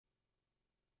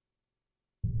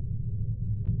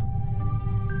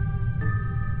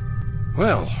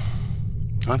Well,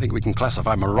 I think we can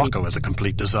classify Morocco as a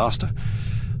complete disaster.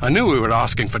 I knew we were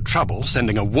asking for trouble,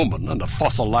 sending a woman and a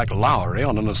fossil like Lawrie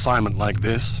on an assignment like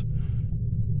this.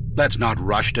 Let's not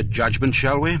rush to judgment,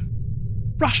 shall we?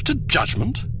 Rush to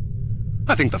judgment?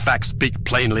 I think the facts speak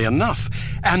plainly enough.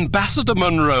 Ambassador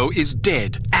Monroe is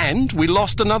dead, and we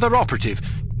lost another operative,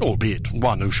 albeit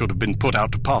one who should have been put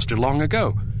out to pasture long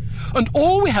ago. And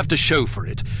all we have to show for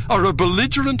it are a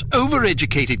belligerent,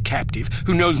 overeducated captive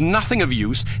who knows nothing of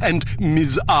use, and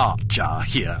Ms. Archer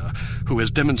here, who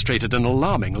has demonstrated an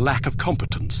alarming lack of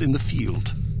competence in the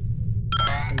field.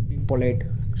 I'll be polite,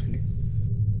 actually.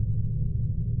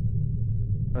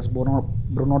 Because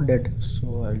Bruno dead,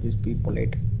 so I'll just be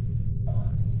polite.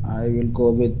 I will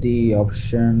go with the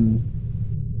option,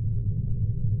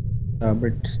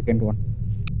 second one.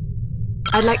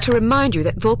 I'd like to remind you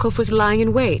that Volkov was lying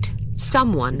in wait.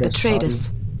 Someone betrayed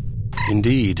us.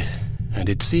 Indeed, and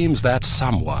it seems that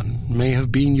someone may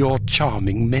have been your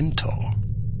charming mentor.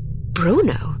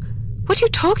 Bruno? What are you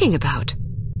talking about?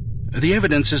 The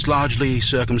evidence is largely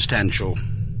circumstantial,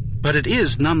 but it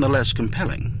is nonetheless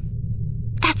compelling.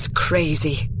 That's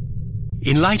crazy.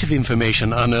 In light of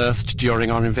information unearthed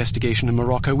during our investigation in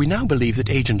Morocco, we now believe that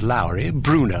Agent Lawrie,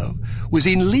 Bruno, was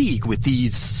in league with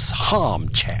these harm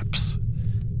chaps.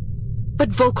 But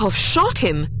Volkov shot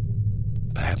him.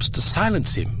 Perhaps to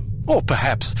silence him. Or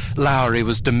perhaps Lawrie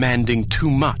was demanding too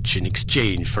much in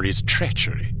exchange for his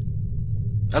treachery.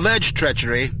 Alleged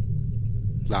treachery.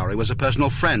 Lawrie was a personal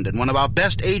friend and one of our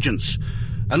best agents.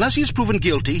 Unless he is proven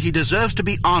guilty, he deserves to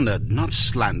be honored, not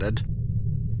slandered.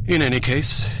 In any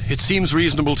case, it seems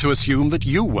reasonable to assume that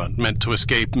you weren't meant to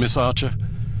escape, Miss Archer.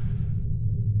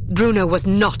 Bruno was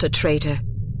not a traitor.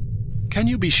 Can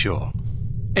you be sure?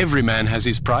 Every man has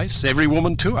his price, every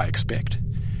woman too, I expect.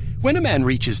 When a man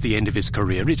reaches the end of his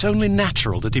career, it's only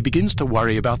natural that he begins to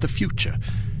worry about the future.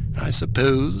 I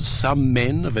suppose some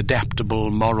men of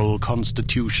adaptable moral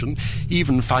constitution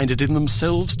even find it in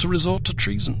themselves to resort to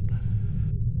treason.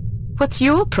 What's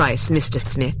your price, Mr.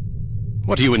 Smith?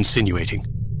 What are you insinuating?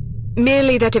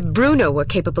 Merely that if Bruno were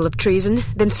capable of treason,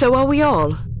 then so are we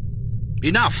all.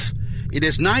 Enough! It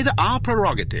is neither our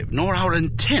prerogative nor our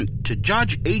intent to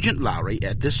judge Agent Lawrie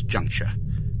at this juncture.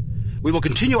 We will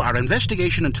continue our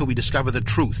investigation until we discover the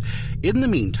truth. In the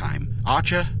meantime,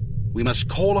 Archer, we must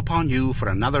call upon you for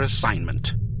another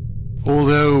assignment.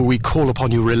 Although we call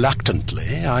upon you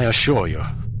reluctantly, I assure you.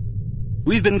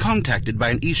 We've been contacted by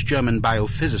an East German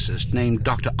biophysicist named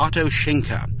Dr. Otto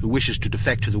Schenker, who wishes to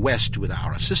defect to the West with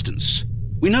our assistance.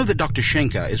 We know that Dr.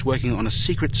 Schenker is working on a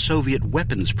secret Soviet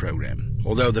weapons program,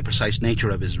 although the precise nature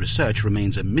of his research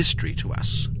remains a mystery to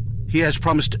us. He has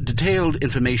promised detailed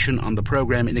information on the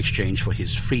program in exchange for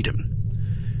his freedom.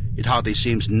 It hardly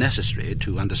seems necessary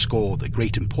to underscore the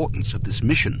great importance of this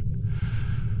mission.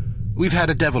 We've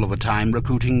had a devil of a time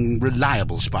recruiting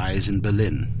reliable spies in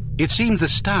Berlin. It seems the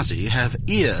Stasi have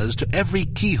ears to every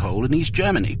keyhole in East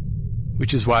Germany.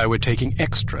 Which is why we're taking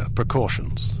extra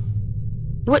precautions.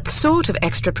 What sort of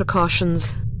extra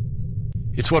precautions?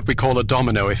 It's what we call a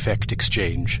domino effect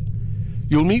exchange.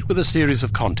 You'll meet with a series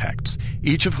of contacts,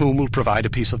 each of whom will provide a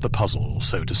piece of the puzzle,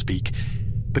 so to speak.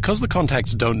 Because the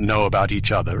contacts don't know about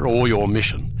each other or your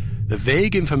mission, the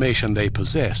vague information they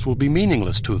possess will be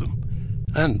meaningless to them,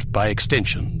 and, by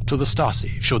extension, to the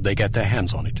Stasi, should they get their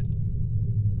hands on it.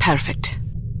 Perfect.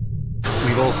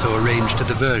 We've also arranged a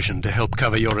diversion to help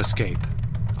cover your escape.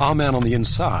 Our man on the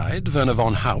inside, Werner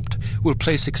von Haupt, will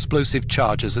place explosive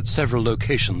charges at several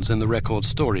locations in the record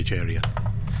storage area.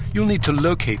 You'll need to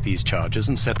locate these charges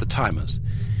and set the timers.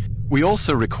 We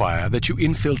also require that you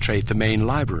infiltrate the main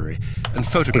library and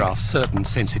photograph certain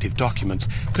sensitive documents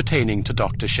pertaining to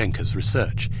Dr. Schenker's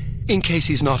research, in case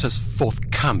he's not as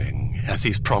forthcoming as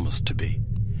he's promised to be.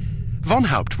 Von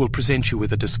Haupt will present you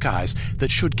with a disguise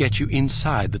that should get you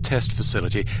inside the test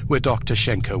facility where Dr.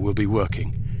 Schenker will be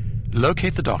working.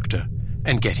 Locate the doctor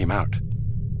and get him out.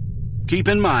 Keep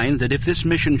in mind that if this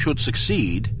mission should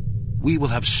succeed, we will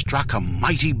have struck a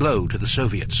mighty blow to the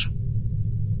Soviets.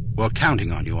 We're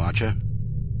counting on you, Archer.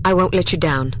 I won't let you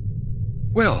down.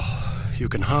 Well, you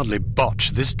can hardly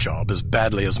botch this job as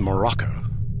badly as Morocco.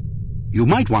 You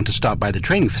might want to stop by the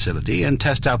training facility and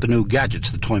test out the new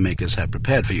gadgets the toy makers have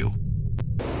prepared for you.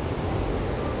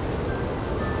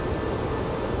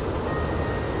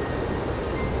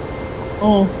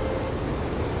 Oh.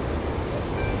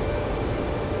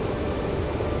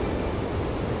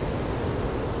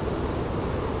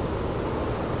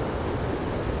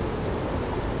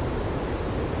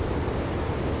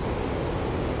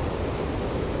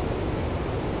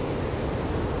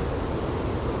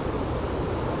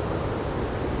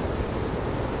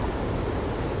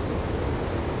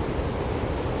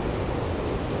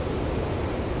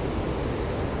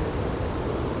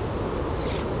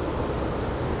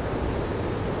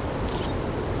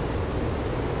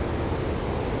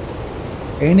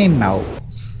 Any now.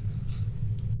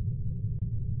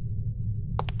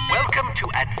 Welcome to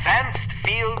Advanced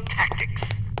Field Tactics.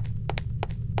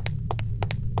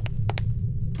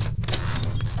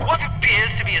 What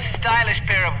appears to be a stylish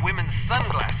pair of women's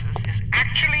sunglasses is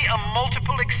actually a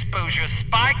multiple exposure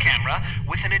spy camera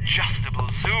with an adjustable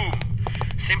zoom.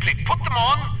 Simply put them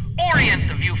on, orient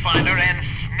the viewfinder and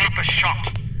snap a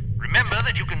shot. Remember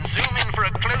that you can zoom in for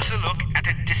a closer look at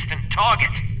a distant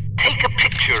target. Take a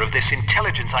picture of this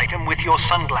intelligence item with your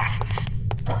sunglasses.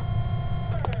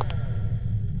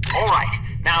 Alright,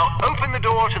 now open the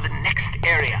door to the next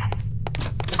area.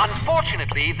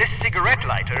 Unfortunately, this cigarette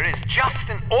lighter is just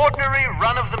an ordinary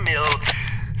run-of-the-mill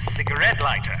cigarette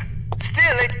lighter.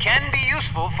 Still, it can be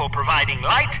useful for providing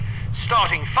light,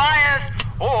 starting fires,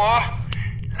 or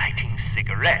lighting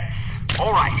cigarettes.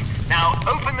 Alright, now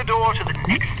open the door to the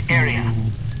next area.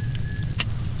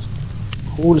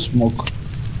 Who will smoke?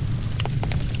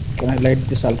 Can I light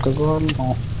this alcohol?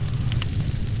 No.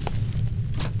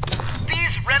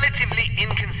 These relatively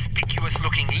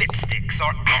inconspicuous-looking lipsticks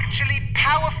are actually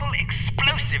powerful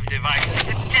explosive devices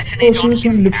that detonate on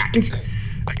impact. Lipstick.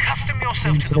 Accustom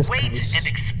yourself to the weight and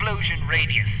explosion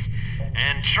radius,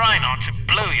 and try not to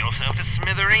blow yourself to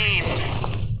smithereens.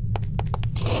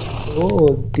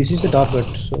 Oh, this is the target,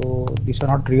 so these are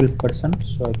not real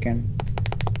persons, so I can.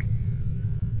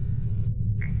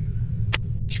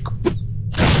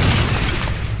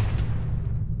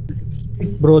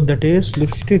 Bro, that is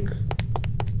lipstick.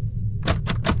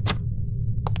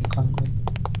 Can't go.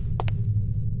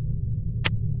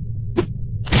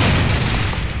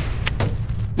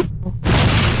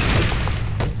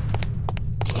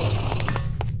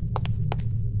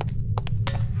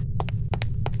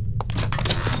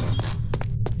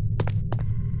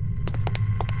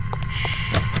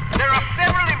 There are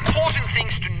several important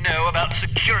things to know about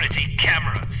security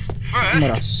cameras.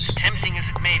 First, tempting as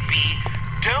it may be,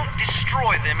 don't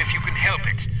destroy them if you can help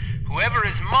it. Whoever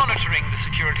is monitoring the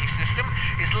security system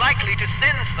is likely to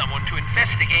send someone to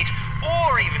investigate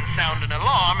or even sound an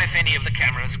alarm if any of the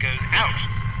cameras goes out.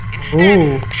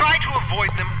 Instead, try to avoid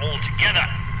them altogether.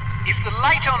 If the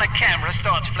light on a camera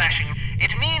starts flashing,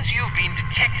 it means you've been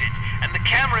detected and the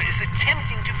camera is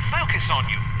attempting to focus on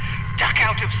you. Duck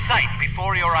out of sight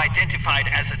before you're identified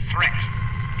as a threat.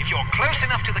 If you're close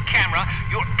enough to the camera,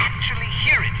 you'll actually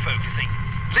hear it focusing.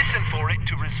 Listen for it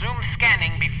to resume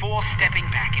scanning before stepping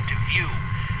back into view.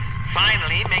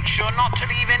 Finally, make sure not to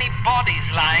leave any bodies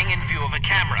lying in view of a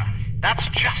camera. That's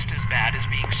just as bad as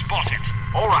being spotted.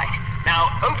 Alright,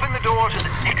 now open the door to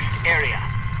the next area.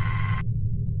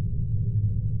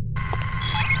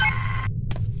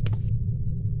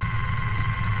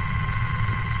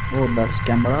 Oh, that's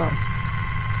camera.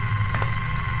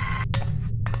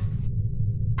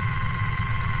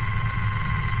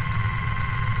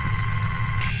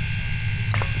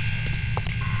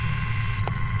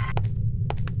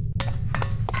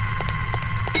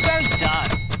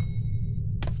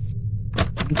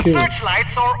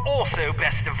 Searchlights are also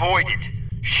best avoided.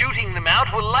 Shooting them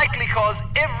out will likely cause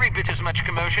every bit as much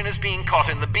commotion as being caught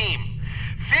in the beam.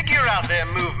 Figure out their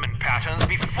movement patterns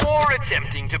before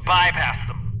attempting to bypass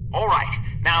them. Alright,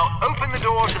 now open the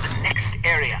door to the next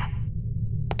area.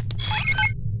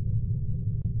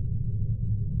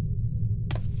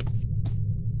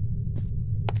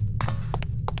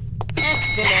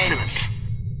 Excellent.